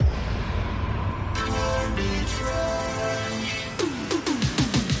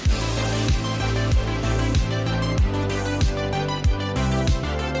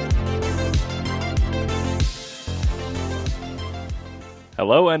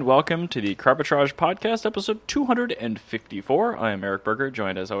Hello and welcome to the Carbitrage Podcast, episode 254. I am Eric Berger,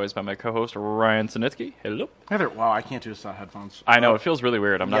 joined as always by my co-host Ryan Sinitsky. Hello. Hi there. Wow, I can't do this without headphones. I know, it feels really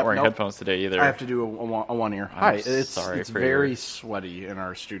weird. I'm not wearing headphones today either. I have to do a one ear. It's very sweaty in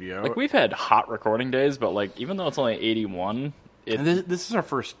our studio. Like, we've had hot recording days, but like even though it's only 81, and this is our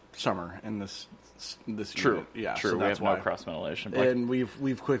first summer in this true. Unit. Yeah, true. So we that's have why. No cross ventilation. And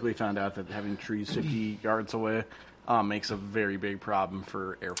we've quickly found out that having trees 50 yards away makes a very big problem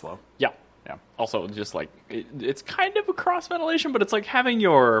for airflow. Yeah. Also, just like it's kind of a cross ventilation, but it's like having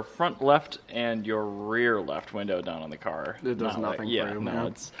your front left and your rear left window down on the car. It does nothing for you. No,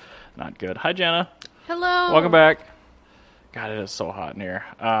 it's not good. Hi, Jana. Hello. Welcome back. God, it is so hot in here.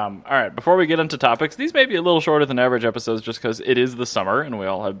 All right, before we get into topics, these may be a little shorter than average episodes just because it is the summer and we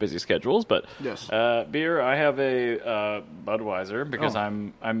all have busy schedules. But yes. Beer, I have a Budweiser because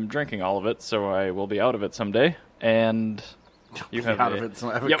I'm drinking all of it, so I will be out of it someday. And you have out of it. So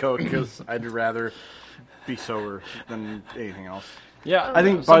I have a Yep. Coke because I'd rather be sober than anything else. Yeah, I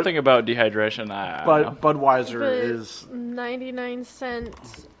think something about dehydration. But Budweiser The is 99-cent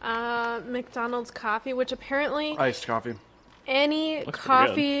McDonald's coffee, which apparently iced coffee. any Looks pretty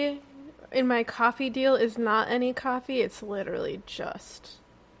coffee in my coffee deal is not any coffee. It's literally just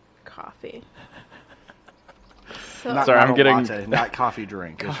coffee. So Sorry, I'm a getting- latte, not coffee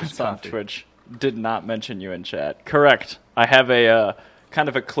drink. It's just on coffee. Twitch did not mention you in chat. Correct. I have a kind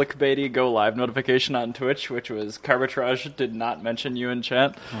of a clickbaity go live notification on Twitch, which was Carbitrage did not mention you in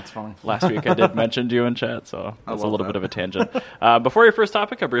chat. That's funny. Last week I did mention you in chat, so that's a love little that. bit of a tangent. Before your first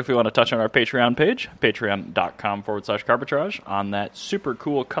topic, I briefly want to touch on our Patreon page, patreon.com/Carbitrage. On that super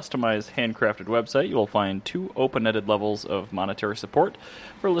cool, customized, handcrafted website, you will find 2 open-ended levels of monetary support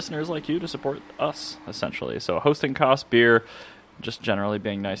for listeners like you to support us, essentially. So hosting costs, beer, just generally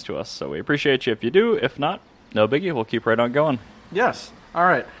being nice to us. So we appreciate you if you do. If not, no biggie. We'll keep right on going. Yes. All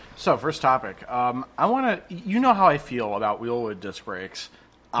right. So first topic. I want to. You know how I feel about wheelwood disc brakes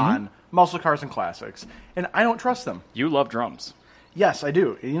on muscle cars and classics, and I don't trust them. You love drums Yes, I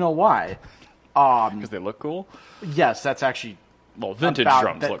do. You know why? because they look cool. Yes, that's actually Well, vintage about-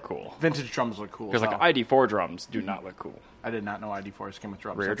 drums that- look cool. Vintage drums look cool. Because as like hell. ID4 drums do not look cool. I did not know ID4s came with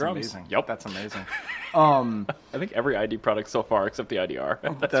drums. Rear That's drums? amazing. Yep. That's amazing. I think every ID product so far except the IDR.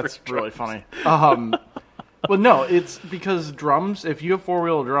 That's rear really drums. funny. Well, no, it's because drums, if you have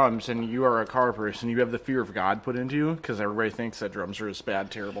four-wheel drums and you are a car person, you have the fear of God put into you because everybody thinks that drums are this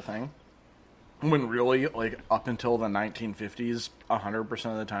bad, terrible thing. When really, like, up until the 1950s,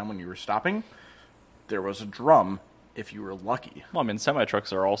 100% of the time when you were stopping, there was a drum if you were lucky. Well, I mean,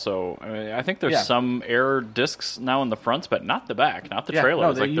 semi-trucks are also... I think there's Yeah. some air discs now in the fronts, but not the back, not the Yeah, trailers.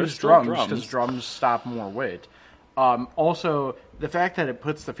 no, they like, there's use still drums because drums stop more weight. Also, the fact that it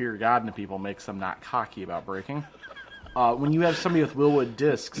puts the fear of God into people makes them not cocky about braking. When you have somebody with Willwood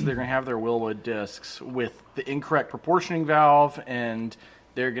discs, they're going to have their Willwood discs with the incorrect proportioning valve, and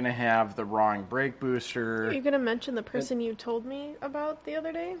they're going to have the wrong brake are booster. you going to mention the person you told me about the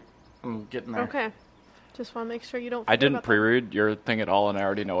other day? I'm getting there. Okay. Just want to make sure you don't I forget didn't about pre-read your thing at all, and I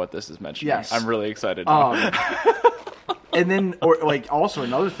already know what this is mentioning. Yes. I'm really excited now. And then, or like, also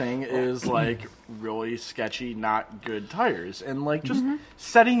another thing is like really sketchy, not good tires, and like just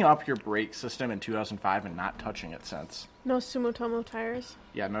setting up your brake system in 2005 and not touching it since. No Sumitomo tires.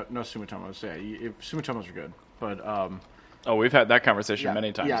 Yeah, no Sumitomos. Yeah, Sumitomos are good, but Oh, we've had that conversation yeah,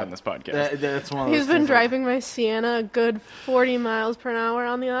 many times yeah. on this podcast. That's one of those He's been things that- driving my Sienna a good 40 miles per hour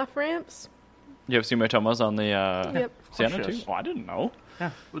on the off ramps. You have Sumitomos on the Yep. Sienna, Of course too? yes. Oh, I didn't know. Yeah,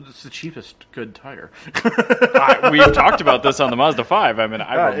 well, it's the cheapest good tire. We've talked about this on the Mazda 5. I mean,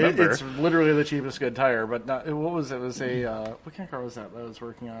 I remember. It's literally the cheapest good tire. But not, what was it? It was a what kind of car was that I was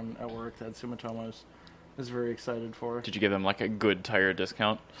working on at work that Sumitomos was very excited for? Did you give them like a good tire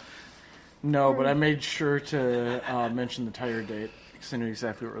discount? No, but I made sure to mention the tire date because I knew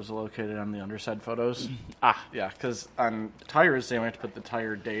exactly where it was located on the underside photos. Yeah, because on tires they might put the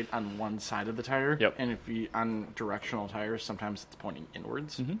tire date on one side of the tire. Yep. And if you on directional tires, sometimes it's pointing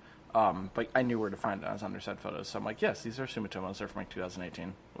inwards. But I knew where to find it on his underside photos, so I'm like, yes, these are Sumitomos. They're from like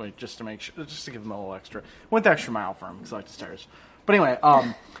 2018. Like just to make sure, just to give them a little extra. Went the extra mile for him because I like his tires. But anyway,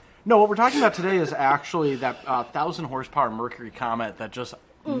 no, what we're talking about today is actually that 1,000 horsepower Mercury Comet that just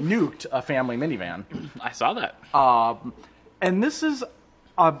nuked a family minivan. I saw that. And this is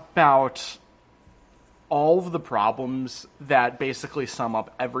about all of the problems that basically sum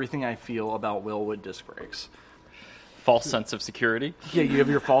up everything I feel about Willwood disc brakes. False sense of security. Yeah, you have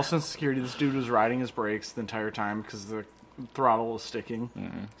your false sense of security. This dude was riding his brakes the entire time because the throttle was sticking.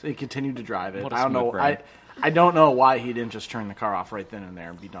 So he continued to drive it. What a I don't smooth know. brain. I don't know why he didn't just turn the car off right then and there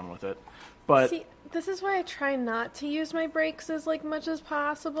and be done with it. But See, this is why I try not to use my brakes as like much as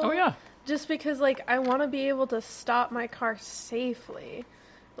possible. Oh, yeah. Just because like I want to be able to stop my car safely.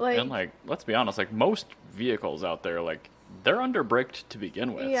 Like, And, like, let's be honest, like, most vehicles out there, like, they're underbraked to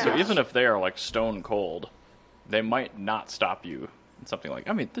begin with. So Yeah. even if they are, like, stone cold, they might not stop you in something like,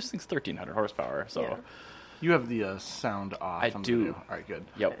 I mean, this thing's 1,300 horsepower, so... Yeah. you have the sound off. I on the do. video. All right, good.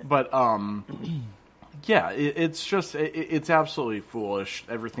 Yep. But yeah, it's just it's absolutely foolish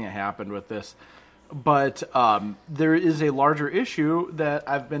everything that happened with this. But there is a larger issue that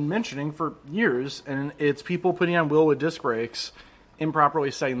I've been mentioning for years, and it's people putting on Wilwood disc brakes, improperly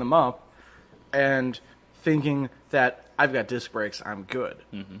setting them up, and thinking that I've got disc brakes, I'm good.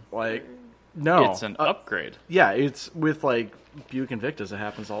 Like, no, It's an upgrade. yeah, it's with like Buick Invictus. It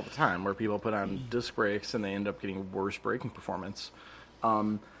happens all the time where people put on disc brakes and they end up getting worse braking performance.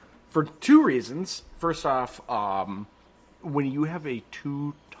 For two reasons. First off, when you have a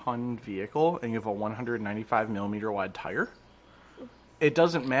 2-ton vehicle and you have a 195 millimeter wide tire, it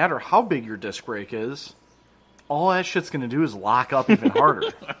doesn't matter how big your disc brake is. All that shit's going to do is lock up even harder.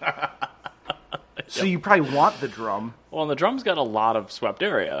 So you probably want the drum. Well, and the drum's got a lot of swept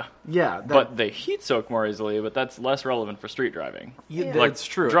area, Yeah, but they heat soak more easily, but that's less relevant for street driving. Yeah. that's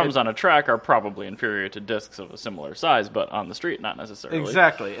true. Drums on a track are probably inferior to discs of a similar size, but on the street, not necessarily.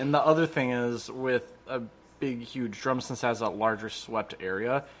 Exactly. And the other thing is, with a big, huge drum, since it has a larger swept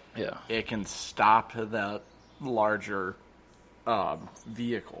area, Yeah. it can stop that larger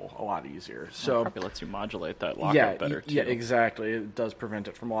vehicle a lot easier. So Probably lets you modulate that lockup yeah, better, too. yeah, exactly. It does prevent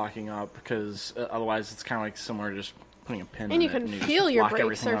it from locking up because otherwise it's kind of like similar to just putting a pin in and you it can just feel your lock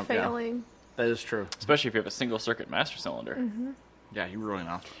brakes everything are up. Yeah, failing. that is true. Especially if you have a single circuit master cylinder. Yeah, you really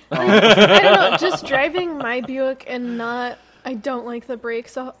know. I don't know, just driving my Buick and I don't like the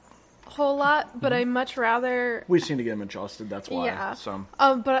brakes a whole lot, but I much rather... We seem to get them adjusted, that's why. Yeah. So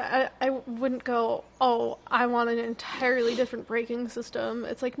But I wouldn't go, oh, I want an entirely different braking system.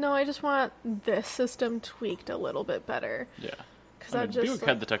 It's like, no, I just want this system tweaked a little bit better. Yeah. Because I I mean, just... Buick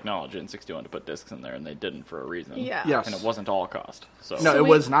had the technology in 61 to put discs in there, and they didn't for a reason. Yeah. Yes. And it wasn't all cost. So no, So it we-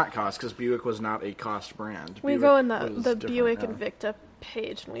 was not cost because Buick was not a cost brand. We Buick go in was the different, Buick yeah. Invicta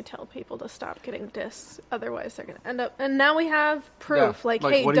page and we tell people to stop getting discs, otherwise they're going to end up... And now we have proof, Yeah. like,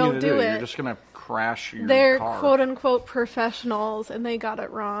 hey, what are you don't gonna do it. You're just gonna crash your They're car. quote-unquote professionals, and they got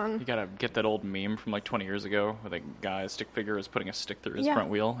it wrong. you gotta get that old meme from like 20 years ago where the guy, stick figure, was putting a stick through his Yeah. front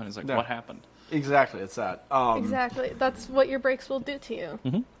wheel, and he's like, Yeah. what happened? Exactly, it's that. Exactly. That's what your brakes will do to you.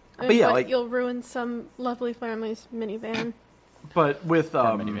 Mm-hmm. But yeah, like- you'll ruin some lovely family's minivan. But with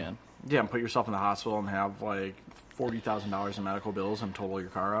minivan. yeah, and put yourself in the hospital and have like $40,000 in medical bills and total your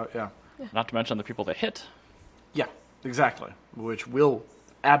car out. Yeah, Not to mention the people that hit. yeah, exactly. Which will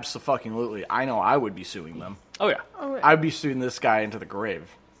abso-fucking-lutely. I know I would be suing them. Oh, yeah. Oh, I'd be suing this guy into the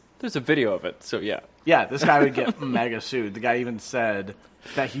grave. There's a video of it, so yeah. Yeah, this guy would get mega sued. The guy even said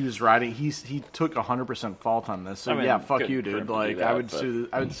that he was riding. He took 100% fault on this. So I mean, yeah, fuck good you, for him dude. to Like do that, I would but- sue.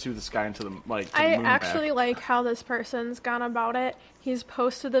 I would sue this guy into the to the I moon actually back. like how this person's gone about it. He's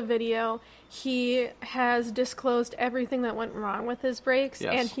posted the video. He has disclosed everything that went wrong with his brakes,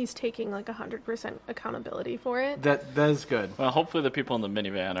 Yes. and he's taking like 100% accountability for it. That is good. Well, hopefully the people in the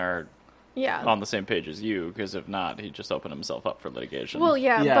minivan are Yeah. on the same page as you, because if not, he'd just open himself up for litigation. Well,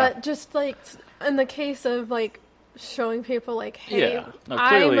 yeah, Yeah. but just like in the case of like showing people like, hey, yeah. No, I'm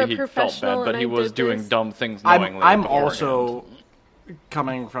clearly a he felt professional bad, but and he I was did doing this. dumb things knowingly. I'm beforehand. also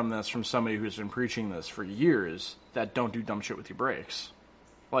coming from this from somebody who's been preaching this for years that don't do dumb shit with your brakes.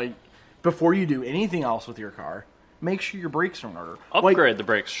 Like before you do anything else with your car, make sure your brakes are in order. Like, upgrade the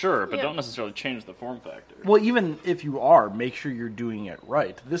brakes, sure, but Yeah. don't necessarily change the form factor. well, even if you are, make sure you're doing it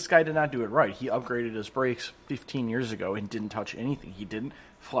right. This guy did not do it right. He upgraded his brakes 15 years ago and didn't touch anything. He didn't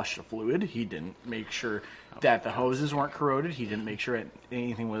flush the fluid. He didn't make sure that the hoses weren't corroded. He didn't make sure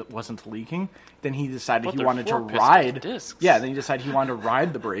anything wasn't leaking. Then he decided But he they're wanted to four-piston ride. discs. Yeah, then he decided he wanted to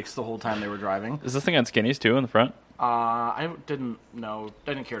ride the brakes the whole time they were driving. Is this thing on skinnies too in the front? I didn't know.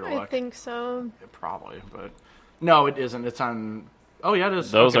 Didn't care to I look. think so. Probably, but no, it isn't. It's on. Oh yeah, it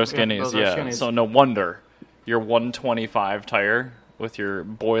is. Those Okay, are skinnies, those are yeah. skinnies. So no wonder your 125 tire with your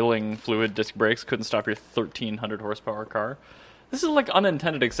boiling fluid disc brakes couldn't stop your 1,300 horsepower car. This is like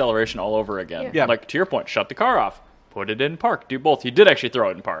unintended acceleration all over again. Yeah. Like, to your point, shut the car off. Put it in park. Do both. He did actually throw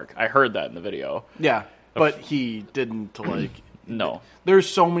it in park. I heard that in the video. Yeah, but he didn't like. No. There's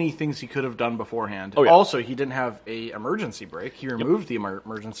so many things he could have done beforehand. Oh, yeah. Also, he didn't have a emergency brake. He removed the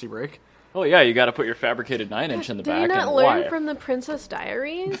emergency brake. Oh, yeah, you got to put your fabricated 9-inch in the Did back. you not and learn why? from the Princess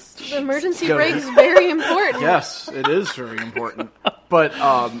Diaries? The emergency Go. brake is very important. Yes, it is very important. But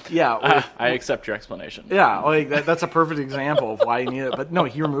yeah, I accept your explanation. yeah, like that's a perfect example of why you need it. But no,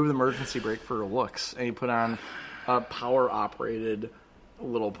 he removed the emergency brake for looks, and he put on a power operated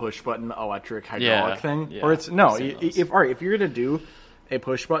little push button electric hydraulic thing. yeah, Or it's no, I've seen those. if you're gonna do a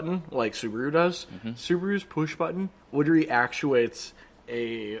push button like Subaru does, Subaru's push button literally actuates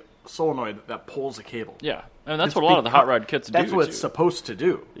a solenoid that pulls a cable. Yeah, and that's It's what a lot of the hot become- rod kits do. That's what too. it's supposed to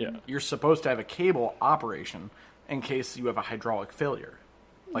do. Yeah. You're supposed to have a cable operation in case you have a hydraulic failure.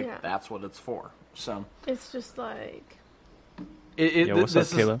 Like Yeah. that's what it's for. So It's just like, Yeah, what's up,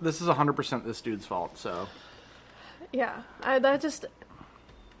 Kayla? this is 100% this dude's fault. So yeah,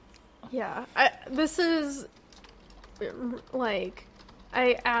 this is like,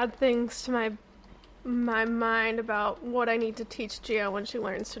 I add things to my mind about what I need to teach Gio when she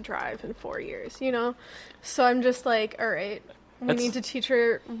learns to drive in 4 years, you know? So I'm just like, all right, we That's- need to teach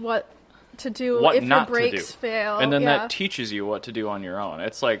her what to do What if her not to brakes do. fail. And then yeah. that teaches you what to do on your own.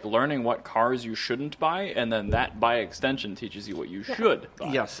 It's like learning what cars you shouldn't buy, and then that, by extension, teaches you what you should buy.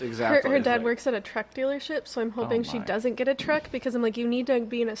 yes, her, exactly. her dad like- works at a truck dealership, so I'm hoping she my. doesn't get a truck because I'm like, you need to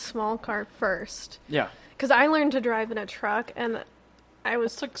be in a small car first. Yeah. Because I learned to drive in a truck, and I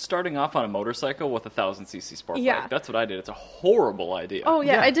was It's like starting off on a motorcycle with a 1,000cc sport Yeah. bike. That's what I did. It's a horrible idea. Oh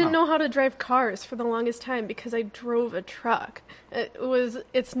yeah, Yeah, I didn't huh. know how to drive cars for the longest time because I drove a truck.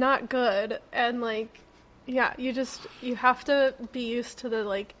 It's not good, and like, yeah, you have to be used to the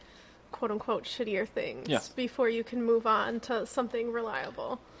like, quote unquote shittier things Yeah. before you can move on to something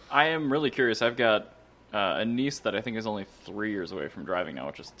reliable. I am really curious. I've got a niece that I think is only 3 years away from driving now,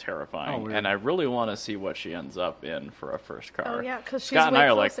 which is terrifying. Oh, weird. And I really want to see what she ends up in for a first car. Oh, yeah, 'cause she's Scott and way I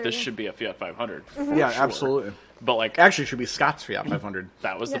are like, closer, this yeah. should be a Fiat 500. For yeah, sure. absolutely. But like, Actually, it should be Scott's Fiat 500.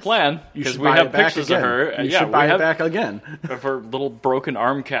 that was the Yes. plan You because should we buy have it back pictures again. of her. You yeah, should we buy have it back again. of her little broken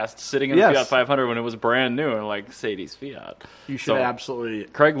arm cast sitting in Yes. a Fiat 500 when it was brand new, and like Sadie's Fiat. You should So, absolutely.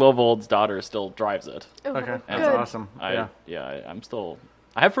 Craig Lovold's daughter still drives it. Oh, Okay, good. that's awesome. I'm still.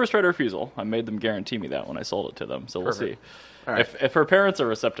 I have first right of refusal. I made them guarantee me that when I sold it to them, so we'll Perfect. see. All right. If her parents are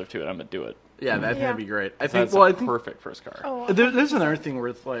receptive to it, I'm gonna do it. Yeah, that'd Yeah. be great. I think. That's Well, a I think perfect first car. Oh, there's another thing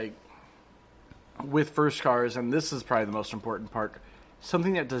with like with first cars, and this is probably the most important part.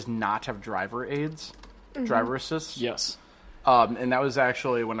 Something that does not have driver aids, driver assists. Yes. And that was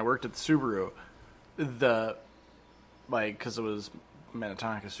actually when I worked at Subaru. Because it was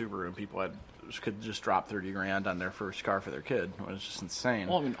Minnetonka Subaru, and people could just drop $30,000 on their first car for their kid. It was just insane.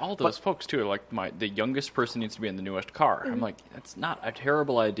 Well, I mean, all those folks too are like the youngest person needs to be in the newest car. I'm like, that's not a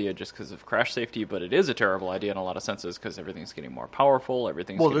terrible idea just because of crash safety, but it is a terrible idea in a lot of senses because everything's getting more powerful.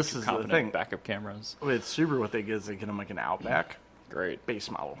 Everything's Well, getting this too is the confident. thing. Backup cameras, With Subaru, what they get is they get them like an Outback great, base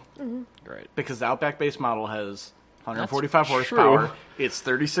model. great. Because the Outback base model has 145 That's horsepower. true. It's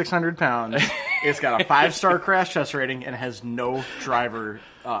 3,600 pounds. It's got a 5-star crash test rating and has no driver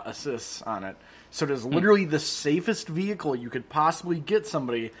assists on it. So it is literally the safest vehicle you could possibly get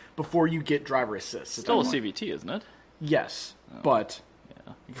somebody before you get driver assists. Still a CVT, isn't it? Yes, but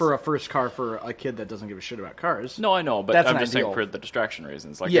for a first car for a kid that doesn't give a shit about cars. No, I know, but That's I'm an just saying ideal. for the distraction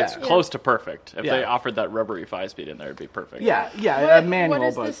reasons. Like, Yeah. it's close to perfect. If they Yeah. offered that rubbery 5-speed in there, it'd be perfect. Yeah, what, a manual, what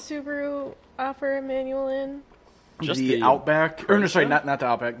does but the Subaru offer a manual in? Just the Outback, or no, sorry, Impreza? not the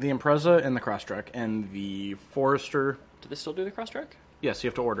Outback, the Impreza and the Crosstrek and the Forester. Do they still do the Crosstrek? Yes, you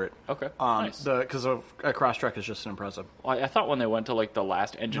have to order it. Okay, nice. Because a Crosstrek is just an Impreza. Well, I thought when they went to like the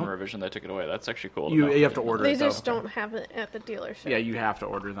last engine revision, they took it away. That's actually cool. You have to order They it. Though. just don't have it at the dealership. Yeah, you have to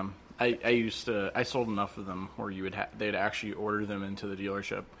order them. I sold enough of them where they'd actually order them into the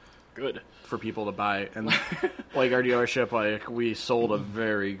dealership Good. for people to buy. And like our dealership, like we sold a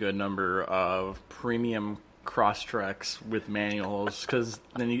very good number of premium Crosstreks with manuals because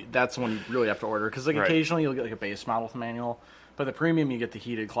then that's when you really have to order. Because like Right. occasionally you'll get like a base model with a manual, but the premium you get the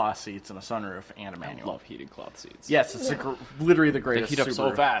heated cloth seats and a sunroof and a I manual. love heated cloth seats. Yes, it's literally the They greatest. heat up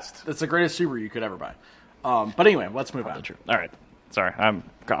so Subaru. fast. It's the greatest Subaru you could ever buy. But anyway, let's move on. True. All right. Sorry, I'm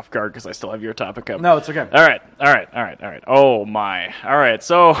off guard because I still have your topic up. No, it's okay. All right. Oh my. All right.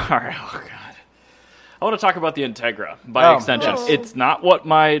 So, all right. Oh god. I want to talk about the Integra by Oh, extension. yes. It's not what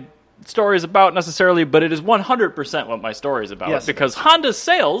my story is about necessarily, but it is 100% what my story is about. Yes, it because Honda's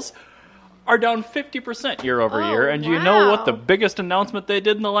sales are down 50% year over year, and do you know what the wow. biggest announcement they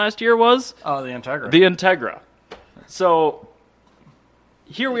did in the last year was? Oh, the Integra. The Integra. So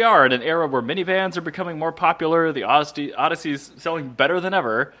here we are in an era where minivans are becoming more popular, the Odyssey's selling better than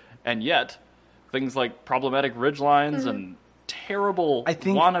ever, and yet things like problematic ridge lines and terrible I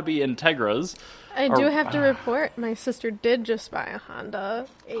think- wannabe Integras. I do have to report my sister did just buy a Honda.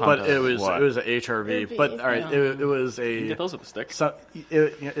 But Honda, it was what? a HRV. HRV. But all right, it was You a. get those with the sticks. So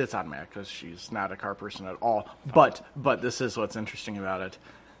it's automatic because she's not a car person at all. But this is what's interesting about it.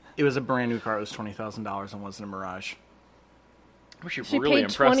 It was a brand new car. It was $20,000 and wasn't a Mirage. I wish you She really paid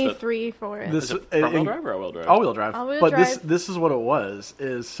impressed that. $23 for it. This Is it front-wheel drive or all-wheel drive? All-wheel drive. All-wheel but drive. this is what it was.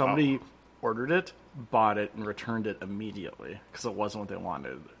 Is somebody ordered it, bought it, and returned it immediately because it wasn't what they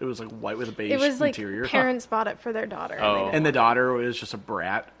wanted. It was like white with a beige It was like interior. parents bought it for their daughter. Oh. And the daughter was just a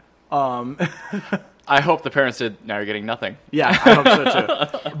brat. I hope the parents did. Now you're getting nothing. Yeah, I hope so too.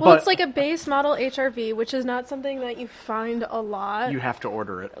 Well, But it's like a base model HRV, which is not something that you find a lot. you have to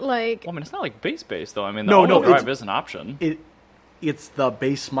order it. Like, Well, I mean, it's not like base though. I mean, the No, all-wheel it's- drive is an option. It's the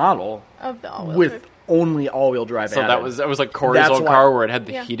base model of the all-wheel with drive. only all-wheel drive. So added. that was like Corey's That's old why- car where it had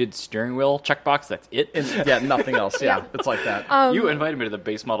the Yeah. heated steering wheel checkbox. That's it. And, yeah, nothing else. Yeah, it's like that. You invited me to the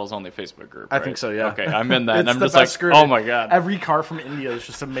base models only Facebook group. I right? think so. Yeah. Okay, I'm in that, and It's I'm the just like, best group. oh my god. Every car from India is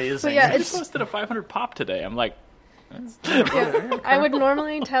just amazing. But yeah, I it's just posted a 500 pop today. I'm like, yeah, I would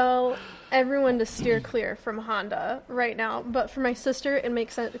normally tell everyone to steer clear from Honda right now, but for my sister, it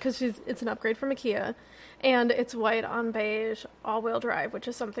makes sense because it's an upgrade from a Kia, and it's white on beige, all-wheel drive, which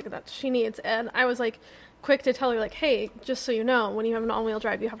is something that she needs. And I was like, quick to tell her, like, hey, just so you know, when you have an all-wheel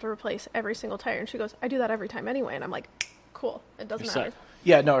drive, you have to replace every single tire. And she goes, I do that every time anyway. And I'm like, cool, it doesn't You're matter. set.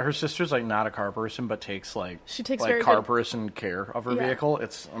 Yeah, no, her sister's like not a car person, but takes She takes like very car good- person care of her Yeah. vehicle.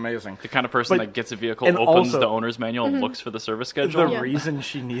 It's amazing. the kind of person But- that gets a vehicle, and opens also- the owner's manual, and looks for the service The schedule. Yeah. reason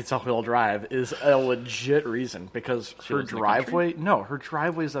she needs all-wheel drive is a legit reason because her lives in the driveway. No, her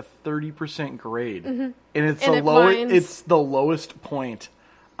driveway is a 30% grade, and it's And the it lowest. winds. It's the lowest point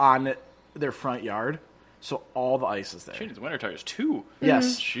on their front yard, so all the ice is there. She needs winter tires too.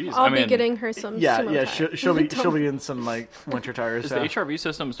 Yes. Jeez, I'll I mean, be getting her some Yeah, sumo yeah, tires. she'll be in some like winter tires. Is yeah. the HRV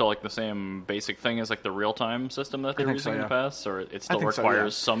system still like the same basic thing as like the real time system that they were think so, using in the yeah. past, or it I still think so,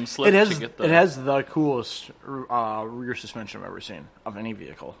 requires yeah. some slip It has to get the? it has the coolest rear suspension I've ever seen of any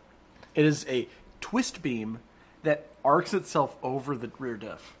vehicle. It is a twist beam that arcs itself over the rear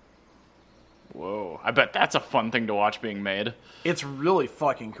diff. Whoa! I bet that's a fun thing to watch being made. It's really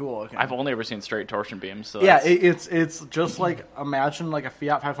fucking cool looking. I've only ever seen straight torsion beams. So yeah, that's- it's just like imagine like a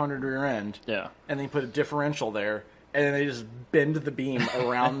Fiat 500 rear end, yeah. and then you put a differential there, and then they just bend the beam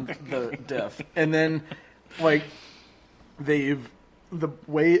around the diff, and then like the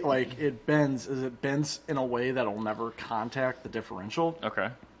way like it bends is it bends in a way that'll never contact the differential. Okay.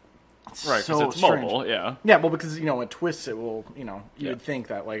 Right, because So it's strange. mobile. Yeah. Yeah, well, because when it twists, it will. You Yeah. would think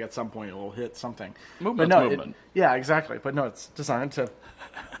that like at some point it will hit something. Movement's but no, movement. yeah, exactly. But no, it's designed to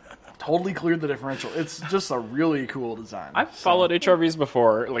totally clear the differential. It's just a really cool design. I've So- followed HRVs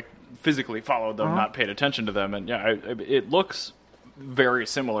before, like physically followed Uh-huh. them, not paid attention to them, and yeah, it looks very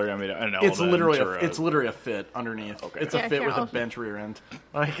similar. I mean, an It's Element literally or it's literally a fit underneath. Okay. It's a Yeah, fit here, with a I'll- bent rear end.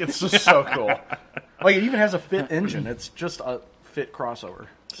 Like it's just so cool. Like it even has a fit engine. It's just a fit crossover.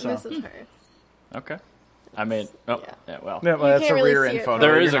 So This is her. okay. I mean, oh, Yeah. yeah. Well, yeah, well, that's can't a really rear see end it. photo.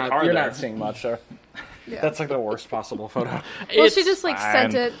 There is You're a not- car You're there. not seeing much there. Yeah. That's like the worst possible photo. Well, it's she just like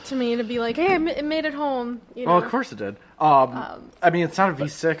fine. sent it to me to be like, "Hey, it made it home." You know? Well, of course it did. I mean, it's not a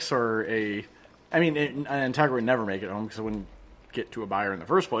V6 or a. I mean, an Integra would never make it home because it wouldn't get to a buyer in the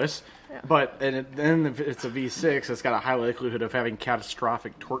first place. Yeah. But then if it's a V6, it's got a high likelihood of having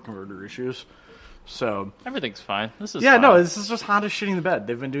catastrophic torque converter issues. So Everything's fine. This is yeah, fine. no, this is just Honda shitting the bed.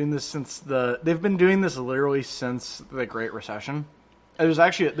 They've been doing this they've been doing this literally since the Great Recession. There's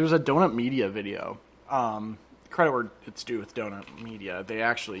a Donut Media video. Credit where it's due with Donut Media. They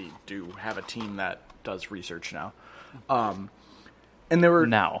actually do have a team that does research now. And they were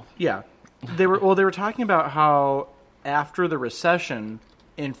now. yeah, they were talking about how after the recession,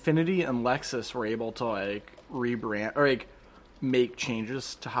 Infiniti and Lexus were able to like rebrand or like make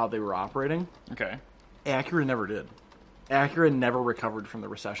changes to how they were operating. Okay. Acura never did. Acura never recovered from the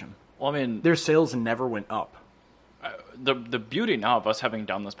recession. Well, I mean, Their sales never went up. the beauty now of us having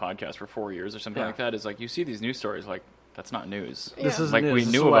done this podcast for 4 years or something Yeah. like that is like you see these news stories like that's not news. This Yeah. is Like, news. we This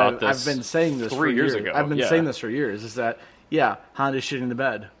is knew what about this I've been saying this 3 for years years ago. I've been Yeah. saying this for years. Is that Honda's shitting the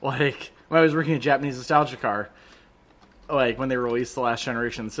bed. Like when I was working at Japanese nostalgia car, like when they released the last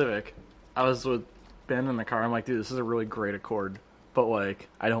generation Civic, I was with Ben in the car. I'm like, dude, this is a really great Accord, but like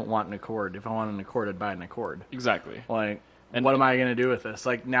I don't want an Accord. If I want an Accord, I'd buy an Accord. Exactly. Like, And- what am I gonna do with this?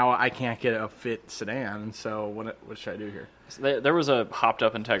 Like now I can't get a fit sedan. So what should I do here? So there was a hopped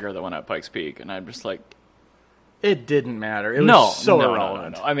up Integra that went at Pikes Peak, and I'm just like, It didn't matter. It was no, so no,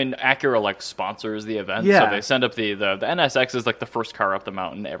 irrelevant. No. I mean, Acura like sponsors the event, Yeah. so they send up the NSX is like the first car up the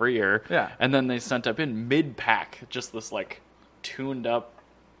mountain every year. Yeah. and then they sent up in mid pack just this like tuned up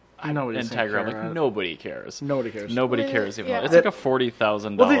Nobody's gonna Integra. care Like, about it. nobody cares. Nobody cares. Nobody Well, cares even. yeah. It's like a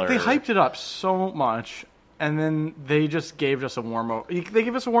 $40,000. Well, they hyped it up so much, and then they just gave us a They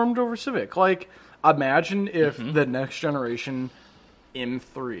gave us a warmed over Civic. Like, imagine if the next generation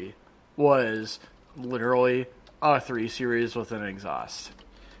M3 was literally a 3 Series with an exhaust.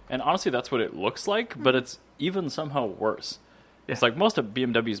 And honestly, that's what it looks like, but it's even somehow worse. It's like most of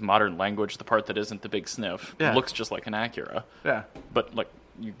BMW's modern language, the part that isn't the big sniff, Yeah. looks just like an Acura. Yeah. But like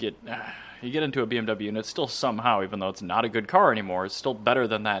you get into a BMW and it's still somehow, even though it's not a good car anymore, it's still better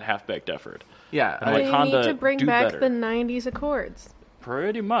than that half-baked effort. Yeah. And They like Honda need to bring do back better. the 90s Accords.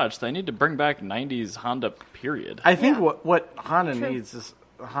 Pretty much. They need to bring back 90s Honda, period. I think Yeah. what Honda True. needs is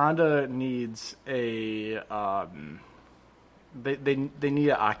Honda needs a they need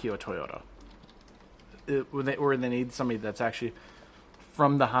an Akio Toyota. Where they need somebody that's actually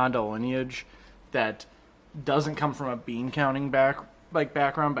from the Honda lineage that doesn't come from a bean counting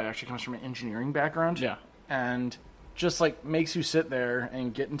background, but actually comes from an engineering background. Yeah. And just like makes you sit there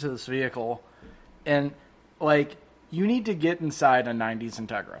and get into this vehicle, and like you need to get inside a 90s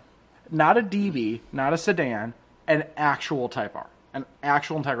Integra, not a DB, not a sedan, an actual Type R, an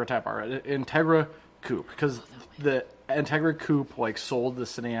actual Integra Type R, Integra Coupe, because the Integra Coupe like outsold the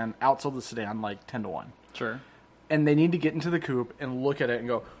sedan like 10-1. Sure. And they need to get into the coupe and look at it and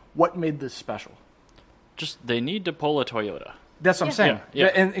go, what made this special? Just, they need to pull a Toyota. That's what I'm saying. Yeah,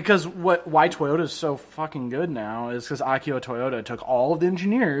 yeah. And because why Toyota is so fucking good now is because Akio Toyota took all of the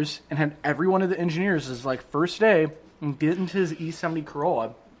engineers and had every one of the engineers is like first day and get into his E70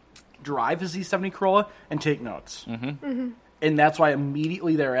 Corolla, drive his E70 Corolla, and take notes. Mm-hmm. And that's why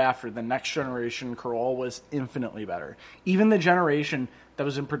immediately thereafter, the next generation Corolla was infinitely better. Even the generation that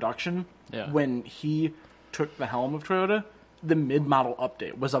was in production when he took the helm of Toyota, the mid-model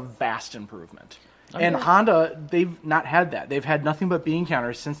update was a vast improvement. And Honda, they've not had that. They've had nothing but bean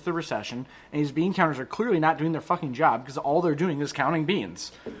counters since the recession, and these bean counters are clearly not doing their fucking job because all they're doing is counting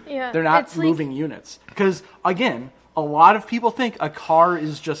beans. Yeah, They're not it's like- moving units. Because, again, a lot of people think a car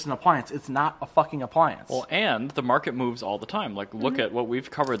is just an appliance. It's not a fucking appliance. Well, and the market moves all the time. Like, look at what we've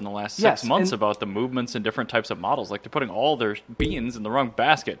covered in the last 6 Yes, months and- about the movements in different types of models. Like, they're putting all their beans in the wrong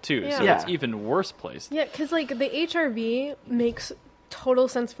basket, too. So Yeah. it's even worse placed. Yeah, because like the HRV makes total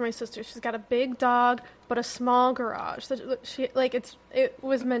sense for my sister. She's got a big dog, but a small garage. So she like it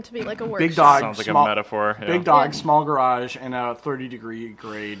was meant to be like a workshop. Big dog, Sounds like small, a metaphor. Yeah. Big dog, Yeah. small garage, and a 30-degree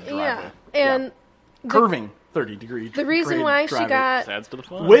grade driveway. Yeah, and Curving 30-degree the reason grade why she driveway. got Adds to the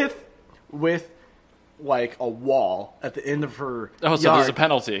fun. with like a wall at the end of her Oh, so yard. there's a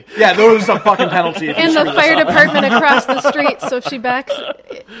penalty. Yeah, there was a fucking penalty. If you and the screw this fire up. department across the street. So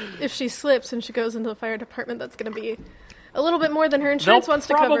if she slips and she goes into the fire department, that's going to be a little bit more than her insurance They'll wants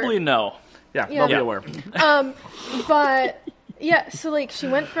to cover. probably know. Yeah, Yeah. they'll be Yeah. aware. But yeah, so like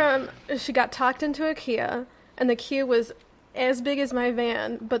she got talked into a Kia, and the Kia was as big as my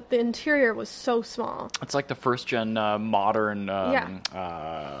van, but the interior was so small. It's like the first gen modern Yeah.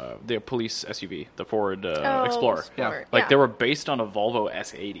 the police SUV, the Ford Oh, Explorer. Sport, Like yeah. they were based on a Volvo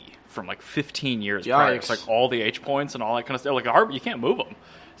S80 from like 15 years prior. It's Yikes. like all the H points and all that kind of stuff. Like a hard, you can't move them.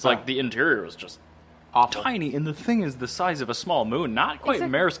 It's like the interior was just Awful. tiny, and the thing is the size of a small moon. Not quite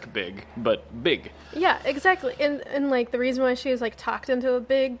Exactly. Maersk big, but big. Yeah, exactly. And like the reason why she was like talked into a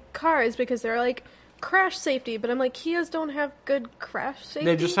big car is because they're like crash safety, but I'm like Kias don't have good crash safety.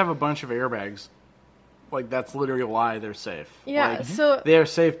 They just have a bunch of airbags. Like, that's literally why they're safe. Yeah, Like, so they are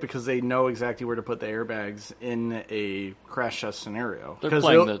safe because they know exactly where to put the airbags in a crash test scenario. They're 'Cause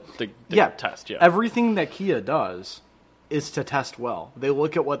playing they'll- the test, yeah. Everything that Kia does is to test well. They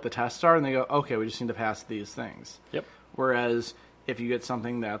look at what the tests are and they go, okay, we just need to pass these things. Yep. Whereas if you get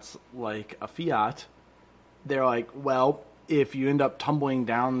something that's like a Fiat, they're like, well, if you end up tumbling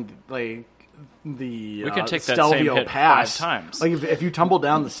down like the We can take that Stelvio same hit Pass 5 times. Like if you tumble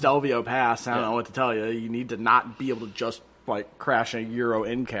down the Stelvio Pass, I don't Yeah. know what to tell you. You need to not be able to just like crash a Euro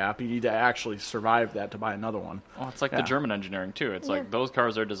end cap. You need to actually survive that to buy another one. Well, it's like Yeah. the German engineering too. It's Yeah. like those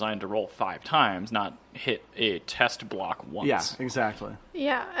cars are designed to roll 5 times, not hit a test block once. Yeah, exactly.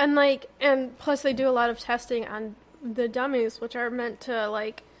 yeah, and plus they do a lot of testing on the dummies, which are meant to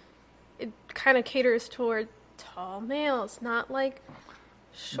like it kind of caters toward tall males, not like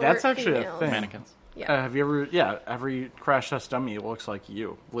short That's actually a females. thing. Mannequins. Yeah. Have you ever? Yeah, every crash test dummy looks like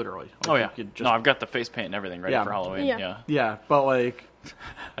you, literally. Like Oh you yeah. could just- No, I've got the face paint and everything ready Yeah. for Halloween. Yeah. Yeah. yeah, but like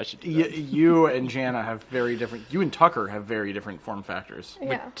I should do y- that. you and Jana have very different. You and Tucker have very different form factors.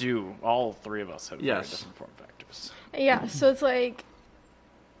 Yeah. We do. All 3 of us have very Yes. different form factors. Yeah, so it's like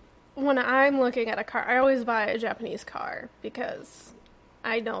when I'm looking at a car, I always buy a Japanese car because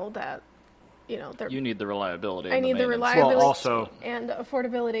I know that they're. You need the reliability. I and need the maintenance. reliability Well, also- and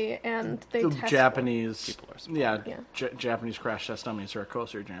affordability, and they The test Japanese, People are smart. Japanese crash test dummies are a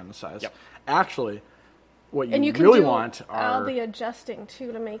coaster jam the size. Yep. Actually, what you, and you can really do want all are the adjusting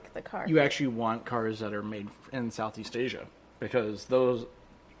too to make the car. you actually want cars that are made in Southeast Asia, because those,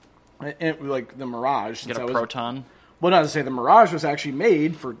 like the Mirage, Get since a I was, Proton. well, not to say the Mirage was actually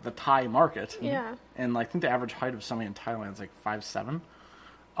made for the Thai market. Yeah. And I think the average height of somebody in Thailand is like 5'7".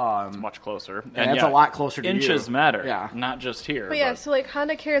 It's much closer. And that's a lot closer to inches you. matter. Yeah. Not just here. But yeah, so like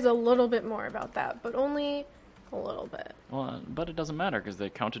Honda cares a little bit more about that, but only a little bit. Well, but it doesn't matter because they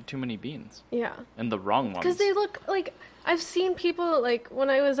counted too many beans. Yeah. And the wrong ones. Because they look like, I've seen people, like, when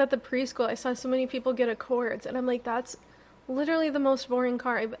I was at the preschool, I saw so many people get Accords, and I'm like, that's literally the most boring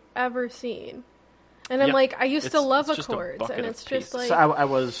car I've ever seen. And I'm Yeah, like, I used to it's- love it's just a Accords, bucket and of it's just paste. like, So I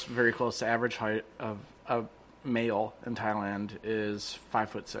was very close. The average height of a male in Thailand is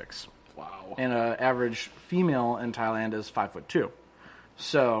 5'6". Wow. And an average female in Thailand is 5'2".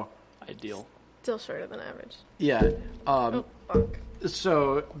 So, Ideal. still shorter than average. yeah. Oh, fuck.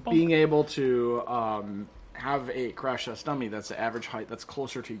 So being able to have a crash test dummy that's the average height that's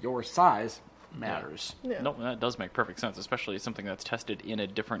closer to your size matters. Yeah. No, that does make perfect sense, especially something that's tested in a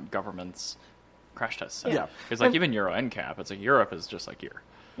different government's crash test set. Yeah. Because, like, And- even Euro NCAP, it's like Europe is just like here.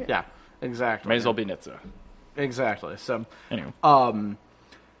 Yeah, exactly. May as well be NHTSA. Exactly. So, Anyway.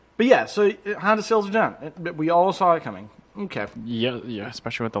 but yeah, so Honda sales are down. We all saw it coming. Okay. Yeah,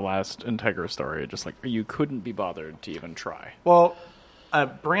 especially with the last Integra story. Just like, you couldn't be bothered to even try. Well, a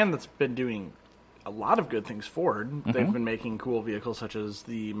brand that's been doing a lot of good things forward. Mm-hmm. They've been making cool vehicles such as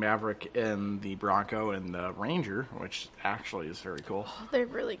the Maverick and the Bronco and the Ranger, which actually is very cool. They're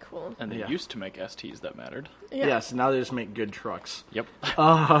really cool. And they Yeah. used to make STs that mattered. Yeah. Yes, now they just make good trucks. Yep.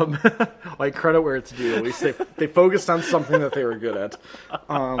 Like, credit where it's due. At least they focused on something that they were good at.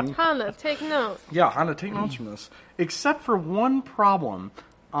 Honda, take note. Yeah, Honda, take notes from this. Except for one problem.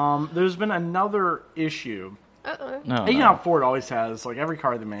 There's been another issue. Uh-oh. No, You no. know how Ford always has, like every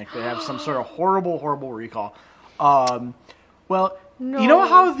car they make, they have some sort of horrible recall. Well, you know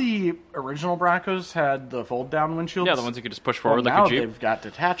how the original Broncos had the fold-down windshields? Yeah, the ones you could just push Well, forward now like a Jeep. they've got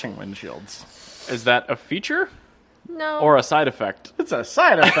detaching windshields. Is that a feature No. or a side effect? It's a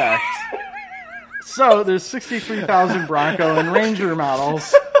side effect. So there's 63,000 Bronco and Ranger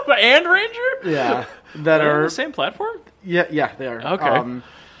models. And Ranger? Yeah, that Are on are the same platform? yeah they are. Okay.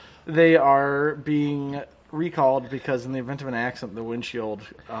 They are being recalled because in the event of an accident, the windshield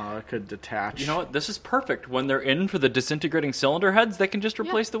could detach. You know what? This is perfect. When they're in for the disintegrating cylinder heads, they can just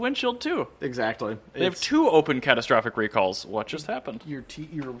replace the windshield too. Exactly. They have 2 open catastrophic recalls. What just happened? Your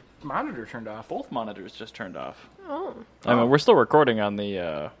monitor turned off. Both monitors just turned off. Oh. I mean, we're still recording on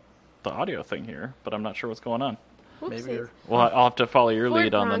the audio thing here, but I'm not sure what's going on. Maybe Whoopsies. you're... Well, I'll have to follow your Ford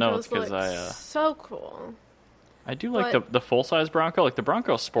lead on the notes Broncos because look I so cool. I do like but- the full size Bronco. Like the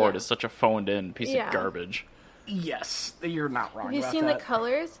Bronco Sport Yeah. is such a phoned in piece Yeah. of garbage. Yes, you're not wrong Have you about seen that. the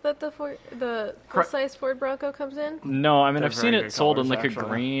colors that the full-size Ford Bronco comes in? No, I mean They're I've seen very it good sold in colors, like actually. a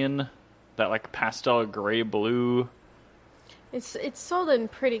green, that like pastel gray blue. It's sold in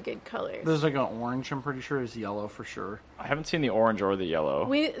pretty good colors. There's like an orange, I'm pretty sure. There's yellow for sure. I haven't seen the orange or the yellow.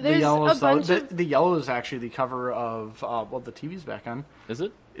 There's The yellow a is bunch the, of the yellow is actually the cover of the TV's back on. Is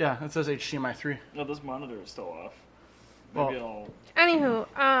it? Yeah, it says HDMI 3. No, this monitor is still off. Maybe I'll.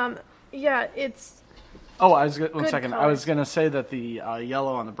 Anywho, yeah, it's Oh, I was one Good second. I color. was gonna say that the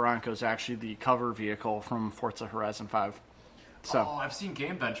yellow on the Bronco is actually the cover vehicle from Forza Horizon 5. So I've seen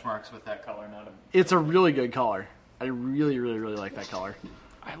game benchmarks with that color. it's a really good color. I really like that color.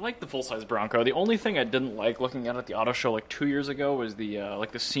 I like the full size Bronco. The only thing I didn't like looking at the auto show like 2 years ago was the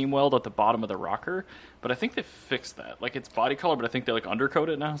like the seam weld at the bottom of the rocker. But I think they fixed that. Like it's body color, but I think they like undercoat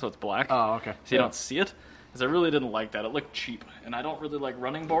it now, so it's black. Oh, okay. So you don't see it. Because I really didn't like that. It looked cheap, and I don't really like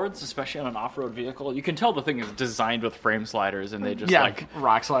running boards, especially on an off-road vehicle. You can tell the thing is designed with frame sliders, and they just Yeah, like.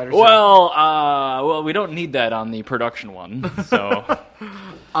 rock sliders. Well, we don't need that on the production one. So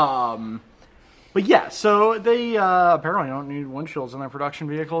But yeah, so they apparently don't need windshields in their production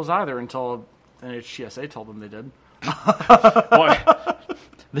vehicles either until NHTSA told them they did. boy,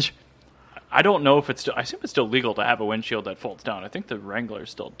 I don't know if it's still. I assume it's still legal to have a windshield that folds down. I think the Wrangler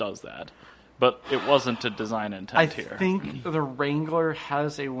still does that, but it wasn't a design I intent here. think the Wrangler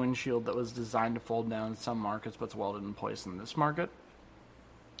has a windshield that was designed to fold down in some markets, but it's welded in place in this market,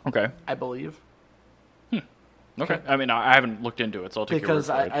 Okay. I believe. Okay. I mean, I haven't looked into it, so I'll take Because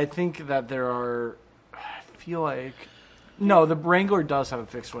your word for it. I think that there are, I feel like, no, the Wrangler does have a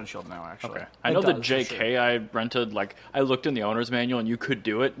fixed windshield now, actually. Okay. I It know the does, for JK sure. I rented, like, I looked in the owner's manual and you could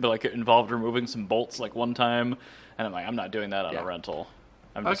do it, but, like, it involved removing some bolts, like, one time, and I'm like, I'm not doing that on Yeah. a rental.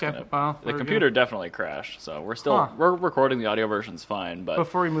 I'm just Okay, gonna. well, The we're computer definitely crashed, so we're still Huh. we're recording. The audio version's fine, but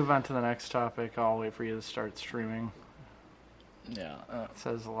Before we move on to the next topic, I'll wait for you to start streaming. yeah, It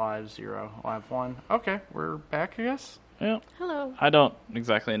says live 0, live 1. Okay, we're back, I guess. yeah. Hello. I don't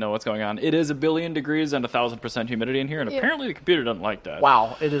exactly know what's going on. It is 1 billion degrees and 1,000% humidity in here, and Yeah. apparently the computer doesn't like that.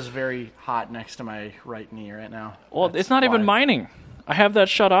 Wow, it is very hot next to my right knee right now. Well, That's it's not even why. mining. I have that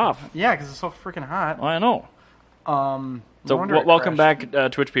shut off. Yeah, because it's so freaking hot. I know. So No wonder it welcome crashed.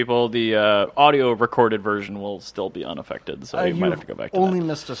 back, Twitch people. The audio recorded version will still be unaffected, so you might You've have to go back to only that.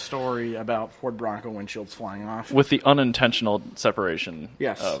 missed a story about Ford Bronco windshields flying off. With the unintentional separation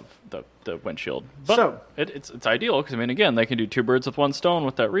Yes. of the windshield. But So- it's ideal because, I mean, again, they can do 2 birds with 1 stone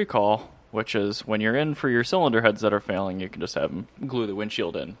with that recall, which is when you're in for your cylinder heads that are failing, you can just have them glue the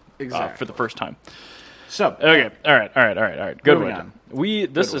windshield in for Exactly. the first time. So, Okay, all right. Goodwood. on.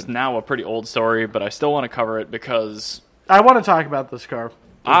 This is now a pretty old story, but I still want to cover it because I want to talk about this car.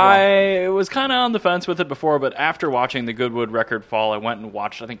 I was kind of on the fence with it before, but after watching the Goodwood record fall, I went and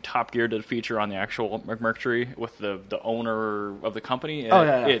watched, I think Top Gear did a feature on the actual McMurtry with the owner of the company. And Oh,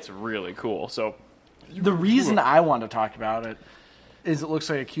 yeah. It's really cool. So, The reason I want to talk about it is it looks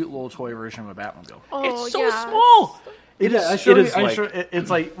like a cute little toy version of a Batmobile. Oh, it's so yeah. small! It is. It's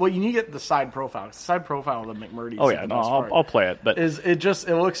like, well, you need to get the side profile. The side profile of the McMurdy. Oh, yeah, no, I'll play it. But It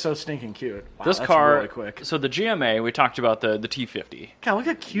looks so stinking cute. Wow, this that's car, really quick. so the GMA, we talked about the T50. God, look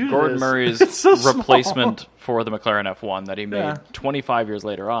how cute it Gordon is. Murray's It's so small. replacement for the McLaren F1 that he made Yeah. 25 years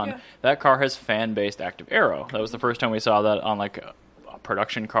later on. Yeah. That car has fan-based active aero. That was the first time we saw that on like a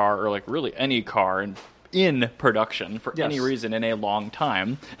production car or like really any car in production for Yes. any reason in a long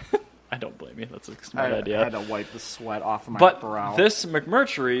time. I don't blame you. That's a smart I idea. had to wipe the sweat off of my But brow. this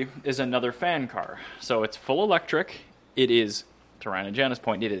McMurtry is another fan car. So it's full electric. It is, to Ryan and Jana's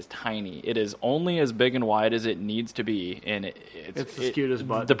point, it is tiny. It is only as big and wide as it needs to be. And It's as cute as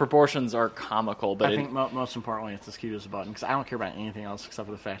button. The proportions are comical. But I think most importantly, it's as cute as a button because I don't care about anything else except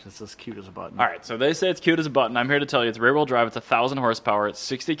for the fact it's as cute as a button. all right, so they say it's cute as a button. I'm here to tell you it's rear-wheel drive. It's 1,000 horsepower. It's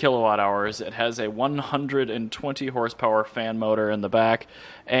 60 kilowatt hours. It has a 120 horsepower fan motor in the back.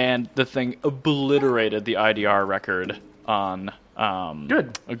 And the thing obliterated the IDR record on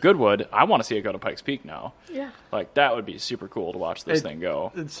Goodwood. I want to see it go to Pikes Peak now. Yeah. Like, that would be super cool to watch this It- thing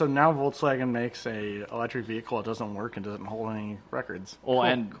go. So now Volkswagen makes a electric vehicle. It doesn't work and doesn't hold any records. Well, Cool,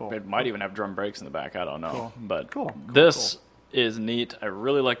 and cool. it might even have drum brakes in the back. I don't know. Cool. But Cool. this is neat. I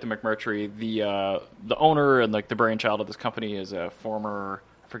really like the McMurtry. The owner and like the brainchild of this company is a former,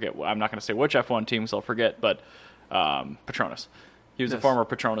 I forget, I'm not going to say which F1 team, so I'll forget, but Petronas. He was a Yes. former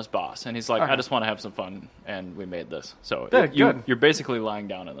Petronas boss, and he's like, I Okay. just want to have some fun, and we made this. So Yeah, good. you're basically lying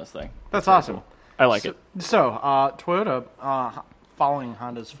down in this thing. That's very awesome. cool. I like it. So, Toyota, following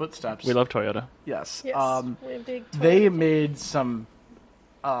Honda's footsteps. We love Toyota. Yes. Yes. We're big They toys. made some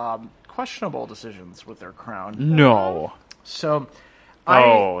questionable decisions with their crown. No. So,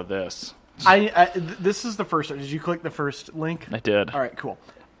 This. this is the first. Did you click the first link? I did. All right, cool.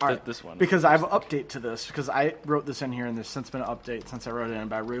 All right, This one. because I have an update to this because I wrote this in here and there's since been an update since I wrote it in,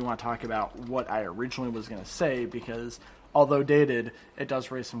 but I really want to talk about what I originally was going to say because although dated, it does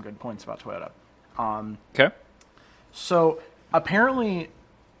raise some good points about Toyota. Okay. So apparently,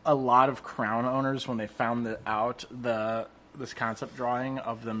 a lot of Crown owners, when they found this concept drawing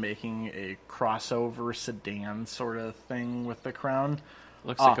of them making a crossover sedan sort of thing with the Crown,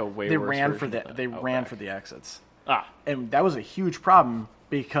 Looks like a way they worse ran for version of they Outback. ran for the exits. Ah. And that was a huge problem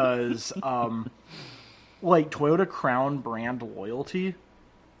because like Toyota Crown brand loyalty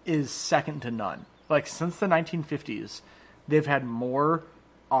is second to none. Like since the 1950s, they've had more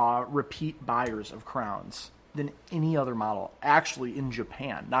repeat buyers of Crowns than any other model actually in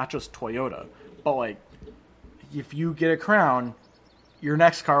Japan, not just Toyota. But like if you get a Crown, your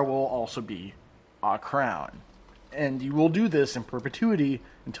next car will also be a Crown. And you will do this in perpetuity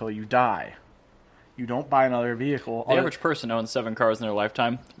until you die. You don't buy another vehicle. The average person owns 7 cars in their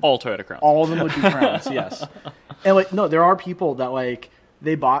lifetime. All Toyota Crowns. All of them would be Crowns, yes. And like, no, there are people that like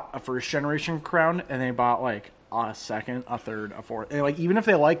they bought a first generation Crown and they bought like a second, a third, a fourth, and like even if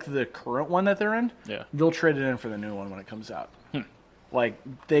they like the current one that they're in, Yeah. they'll trade it in for the new one when it comes out. Like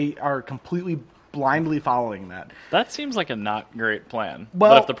they are completely blindly following that. That seems like a not great plan.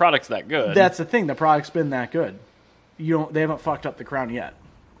 Well, but if the product's that good, That's the thing. The product's been that good. They haven't fucked up the Crown yet.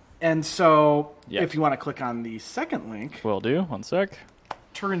 And so, Yet. if you want to click on the second link, will do. 1 sec.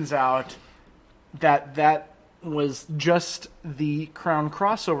 turns out that was just the Crown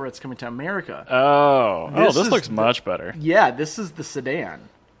crossover that's coming to America. This is looks the- much better. Yeah, this is the sedan.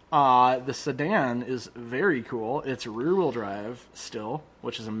 The sedan is very cool. It's rear-wheel drive still,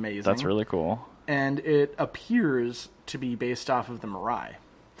 which is amazing. That's really cool. And it appears to be based off of the Mirai.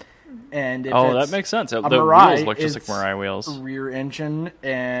 And if Oh, it's that makes sense. The Mirai, wheels look just like it's Mirai wheels. rear engine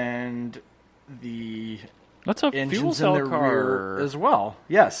and the That's a fuel engines in cell the car. rear as well.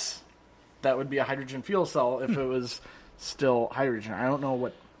 Yes, that would be a hydrogen fuel cell if it was still hydrogen. I don't know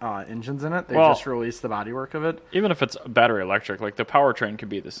what engines in it. They Well- just released the bodywork of it. Even if it's battery electric, like the powertrain could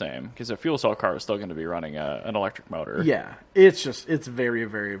be the same because a fuel cell car is still going to be running an electric motor. Yeah, it's very,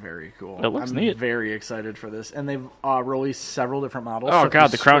 very, very cool. It looks I'm neat. very excited for this, and they've released several different models. Oh So if god, you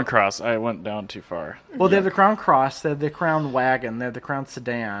the Crown switch- Cross! I went down too far. Well, they have the Crown Cross, they have the Crown Wagon, they have the Crown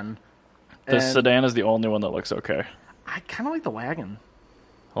Sedan. The and sedan is the only one that looks okay. I kind of like the wagon.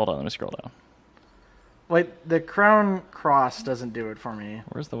 Hold on, let me scroll down. Like the Crown Cross doesn't do it for me.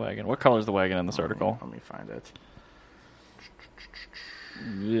 Where's the wagon? What color is the wagon in this article? Let me find it.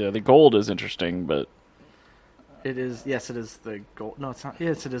 Yeah, the gold is interesting, but It is. Yes, it is the gold. No, it's not.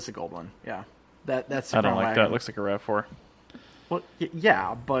 Yes, it is the gold one. Yeah, that's. The I don't Crown like wagon. that. It looks like a RAV4. Well,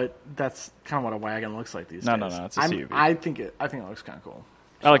 yeah, but that's kind of what a wagon looks like these No, days. no, it's a I'm- CUV. I think it looks kind of cool.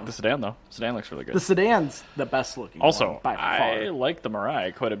 I like the sedan though. Sedan looks really good. The sedan's the best looking. Also, one, by I far. like the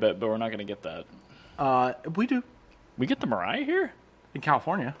Mirai quite a bit, but we're not going to get that. We do We get the Mirai here? in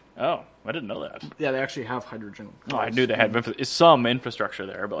California. Oh, I didn't know that. Yeah, they actually have hydrogen. Oh, I knew they had some infrastructure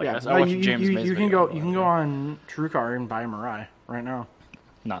there, but like Yeah, I watched you, James you, Mays you can video go. You can go on TrueCar and buy a Mirai right now.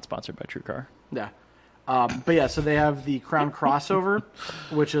 Not sponsored by TrueCar. Yeah. But yeah, so they have the Crown Crossover,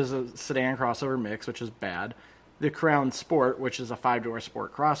 which is a sedan crossover mix, which is bad. The Crown Sport, which is a 5-door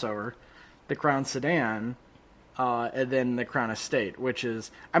sport crossover. The Crown Sedan, and then the Crown Estate, which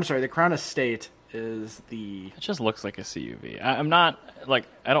is... I'm sorry, the Crown Estate is the... It just looks like a CUV. I'm not like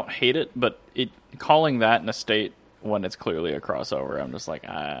I don't hate it, but calling that an estate when it's clearly a crossover, I'm just like,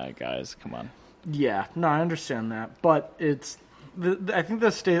 guys, come on. Yeah, no, I understand that. But it's... I think the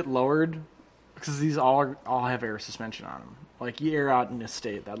Estate lowered... Because these all have air suspension on them. Like, you air out an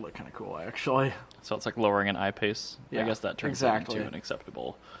Estate, that'd look kind of cool, actually. So it's like lowering an I-Pace. Yeah, I guess that turns exactly. it into an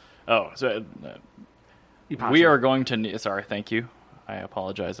acceptable. Oh, so You we possibly- are going to. Sorry, thank you. I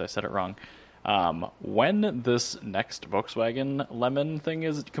apologize. I said it wrong. When this next Volkswagen Lemon thing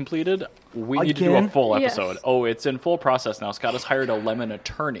is completed, we need to do a Again? full Yes. episode. Oh, it's in full process now. Scott has hired a lemon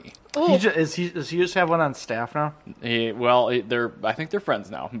attorney. Oh, Does he just have one on staff now? I think they're friends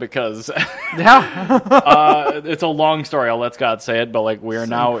now because Yeah. it's a long story. I'll let Scott say it, but like we're It's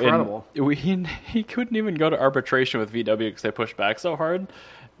now incredible. he couldn't even go to arbitration with VW because they pushed back so hard.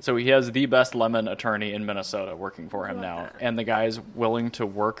 So he has the best lemon attorney in Minnesota working for him now, and the guy's willing to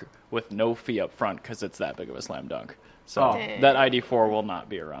work with no fee up front because it's that big of a slam dunk. So Oh. that ID4 will not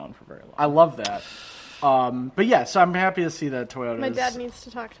be around for very long. I love that. But yeah, so I'm happy to see that Toyota. my dad needs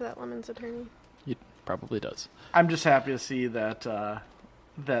to talk to that Lemon's attorney. He probably does. I'm just happy to see that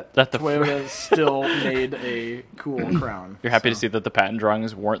That the Toyota still made a cool Crown. You're happy to see that the patent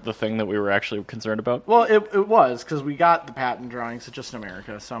drawings weren't the thing that we were actually concerned about? Well, it was because we got the patent drawings. It's just in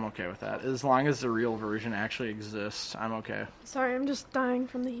America, so I'm okay with that. As long as the real version actually exists, I'm okay. Sorry, I'm just dying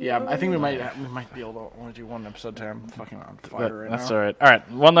from the heat. Yeah, I think we over might be able to only do one episode at a time. I'm fucking on fire right That's now. all right. All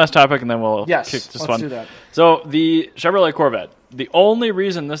right, one last topic, and then we'll Yes, kick this let's one. do that. So the Chevrolet Corvette. The only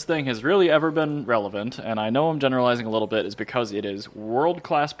reason this thing has really ever been relevant, and I know I'm generalizing a little bit, is because it is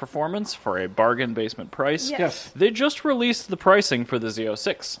world-class performance for a bargain basement price. Yes. Yes. They just released the pricing for the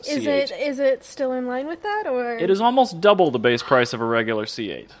Z06 C8. Is it still in line with that, or It is almost double the base price of a regular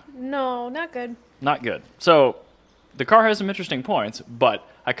C8. No, not good. Not good. So the car has some interesting points, but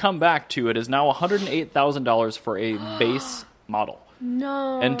I come back to it is now $108,000 for a base model.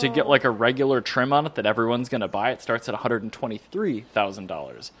 No. And to get like a regular trim on it that everyone's going to buy, it starts at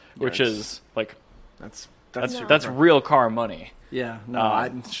 $123,000, which Yikes. is like That's that's real car money. yeah. No,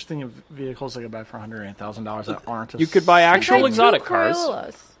 I'm just thinking of vehicles I could buy for $108,000 that aren't. You could buy I actual tried exotic two cars.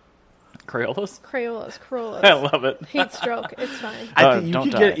 Crayolas. Crayolas? Corollas. I love it. Heat stroke. It's fine. I think don't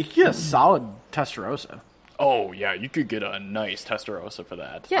you die. could get a solid Testarossa. Oh yeah, you could get a nice Testarossa for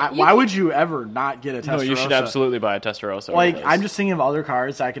that. Yeah. Why would you ever not get a Testarossa? No, you should absolutely buy a Testarossa. Like, over this. I'm just thinking of other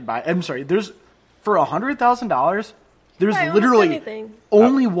cars I could buy. I'm sorry. There's for $100,000. There's Buy almost literally anything.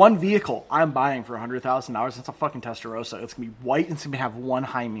 only one vehicle I'm buying for $100,000. It's a fucking Testarossa. It's gonna be white and it's gonna have one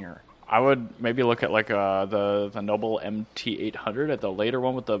high mirror. I would maybe look at like the Noble MT800 at the later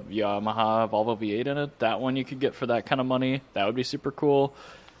one with the Yamaha Volvo V8 in it. That one you could get for that kind of money. That would be super cool.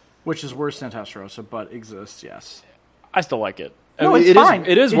 Which is worse than Testarossa, but exists. Yes. I still like it. No, I mean, it's fine.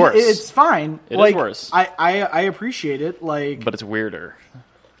 It is worse. It's fine. It is like, worse. I appreciate it. Like but it's weirder.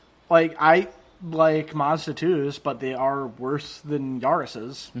 I like Mazda 2s, but they are worse than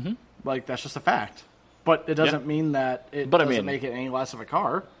Yaris's. Mm-hmm. Like that's just a fact. But it doesn't mean that it But I doesn't mean- make it any less of a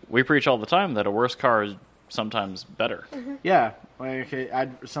car. We preach all the time that a worse car is sometimes better. Yeah, like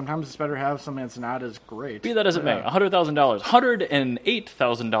sometimes it's better to have something that's not as great. Be that as it may, $100,000,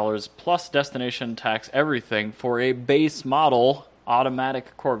 $108,000 plus destination tax, everything for a base model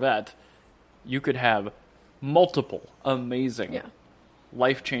automatic Corvette. You could have multiple amazing,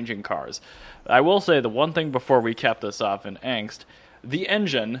 life-changing cars. I will say the one thing before we cap this off in angst, the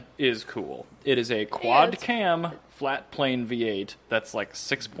engine is cool. It is a quad cam flat plane V8 that's like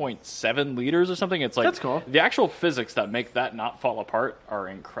 6.7 liters or something. It's like That's cool. The actual physics that make that not fall apart are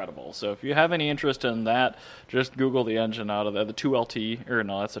incredible. So if you have any interest in that, just Google the engine out of there. The 2LT, or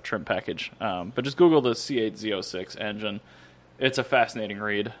no, that's a trim package. But just Google the C8 Z06 engine. It's a fascinating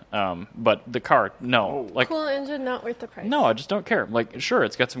read. But the car, Cool engine, not worth the price. no, I just don't care. Like, sure,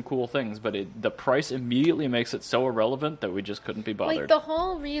 it's got some cool things, but the price immediately makes it so irrelevant that we just couldn't be bothered. Like, the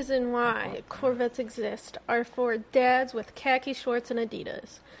whole reason why Corvettes exist are for dads with khaki shorts and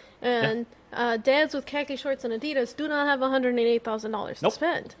Adidas. And dads with khaki shorts and Adidas do not have $188,000 to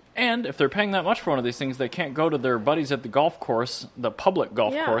spend. And if they're paying that much for one of these things, they can't go to their buddies at the golf course, the public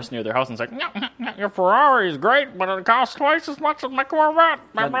golf course near their house, and say, your Ferrari is great, but it costs twice as much as my Corvette.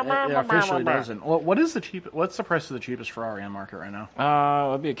 It officially doesn't. What is the cheap? What's the price of the cheapest Ferrari on market right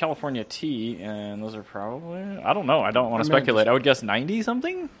now? It'd be a California T, and those are probably, I don't know. I don't want to speculate. I would guess 90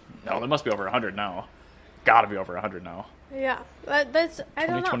 something? No, they must be over 100 now. Gotta be over 100 now. Yeah, that's I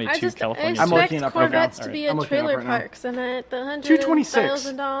don't know. I just California. expect I'm looking up right now. Corvettes to be in trailer right now. parks and at the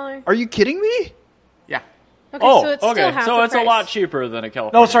 $226. $100,000. Are you kidding me? Yeah. Okay, so it's still half So the it's a price. lot cheaper than a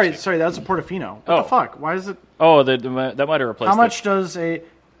California. No, sorry, T. that's a Portofino. What Oh. the fuck? Why is it? Oh, that might have replaced How much does a?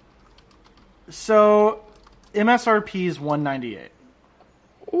 So, MSRP is $198,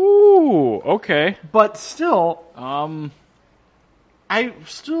 Ooh, okay. but still, I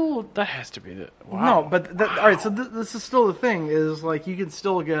still That has to be the... Wow. no. But all right, so this is still the thing. Is like you can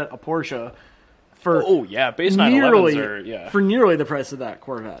still get a Porsche for Oh, yeah, base 911s nearly are... for nearly the price of that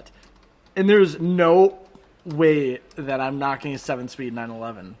Corvette, and there's no way that I'm not getting a 7-speed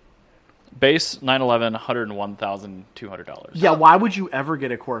 911. Base 911, $101,200. Yeah, why would you ever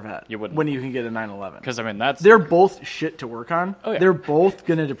get a Corvette? You wouldn't. When you can get a 911. Because, I mean, that's... They're both shit to work on. Oh, yeah. They're both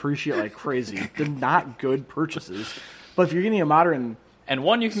going to depreciate like crazy. They're not good purchases. But if you're getting a modern And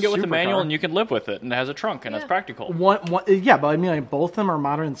one you can get with a manual Supercar. and you can live with it, and it has a trunk, and it's practical. one, yeah, but I mean, like both of them are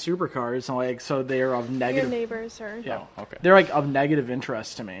modern supercars, and like so they are of Your negative. neighbors are. Yeah, okay. they're like of negative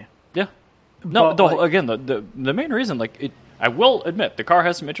interest to me. Yeah. No, But, like- again, the main reason, like, I will admit, the car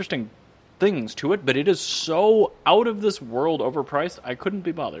has some interesting things to it, but it is so out of this world overpriced, I couldn't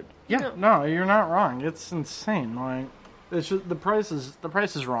be bothered. Yeah, no, you're not wrong. It's insane. Like, it's just, the price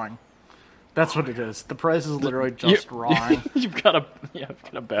is wrong. That's what it is. The price is literally just wrong. You've got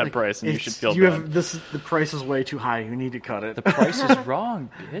a bad price, and you should feel bad. The price is way too high. You need to cut it. The price is wrong,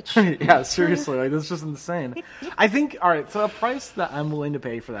 bitch. Yeah, seriously, like that's just insane. I think all right, so a price that I'm willing to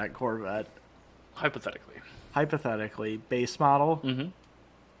pay for that Corvette, hypothetically, base model,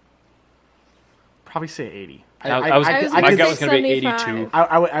 probably say 80. My gut was going to be 75. 82.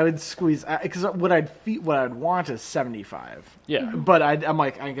 I would squeeze because what I'd want is 75. Yeah. But I'm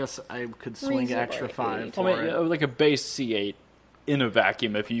like I guess I could swing an Reasonably extra 5 80. for I mean, it. like a base C8 in a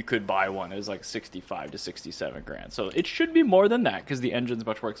vacuum, if you could buy one, is like 65 to 67 grand. So it should be more than that because the engine's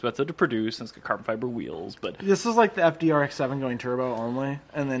much more expensive to produce and it's got carbon fiber wheels. But This is like the FD-RX-7 going turbo only,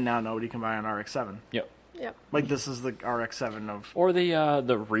 and then now nobody can buy an RX-7. yep. Yep. Like this is the RX-7 of. Or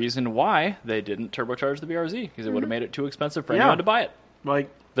the reason why they didn't turbocharge the BRZ because it would have made it too expensive for Yeah. anyone to buy it. Like,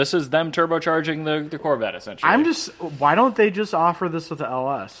 This is them turbocharging the Corvette essentially. why don't they just offer this with the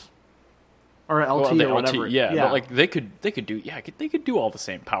LS or LT Well, the or whatever? LT, yeah, but like they could do all the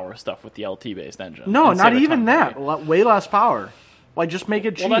same power stuff with the LT based engine. no, and not save a ton even of that. money. Way less power. Like, just make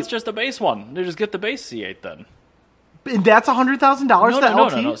it cheap. Well, that's just the base one. They just get the base C8 then. And that's $100,000. No, that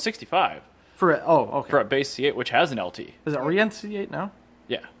LT no, 65 for it. Oh, okay. for a base C8 which has an LT. Is it Orient C8 now?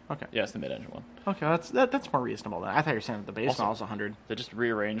 Yeah. Okay. Yeah, it's the mid-engine one. Okay, that's more reasonable. Then I thought you were saying that the base Also- model is 100. They just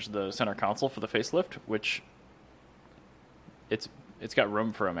rearranged the center console for the facelift, which it's got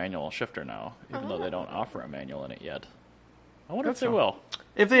room for a manual shifter now, even though they don't offer a manual in it yet. I wonder if they so. will.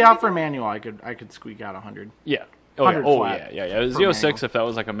 If they offer a manual, I could squeak out 100. Yeah. Oh, yeah. 100 Oh, flat yeah. for Z06, manual. if that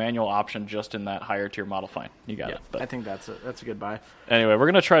was like a manual option just in that higher tier model, fine. You got it. I But think that's a good buy. anyway, we're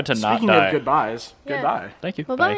going to try to not Speaking die. of goodbyes, Yeah. goodbye. Thank you. Bye-bye. Bye.